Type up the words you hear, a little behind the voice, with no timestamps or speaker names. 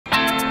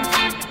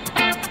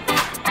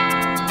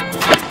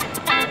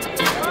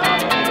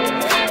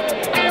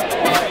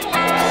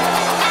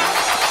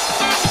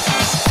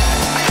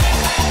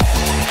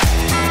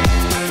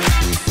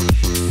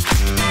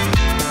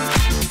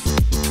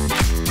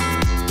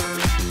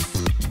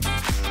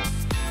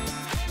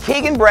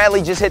Keegan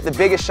Bradley just hit the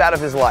biggest shot of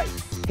his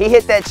life. He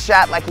hit that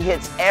shot like he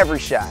hits every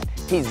shot.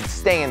 He's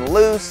staying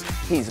loose,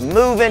 he's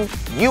moving.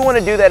 You want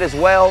to do that as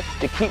well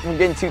to keep from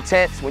getting too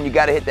tense when you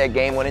got to hit that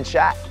game-winning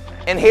shot.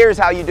 And here's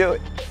how you do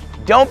it.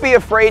 Don't be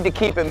afraid to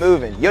keep it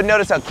moving. You'll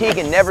notice how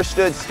Keegan never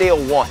stood still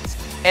once.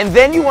 And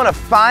then you want to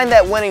find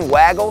that winning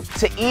waggle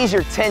to ease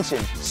your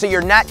tension so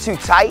you're not too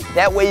tight.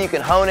 That way you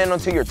can hone in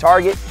onto your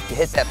target to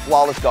hit that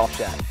flawless golf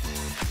shot.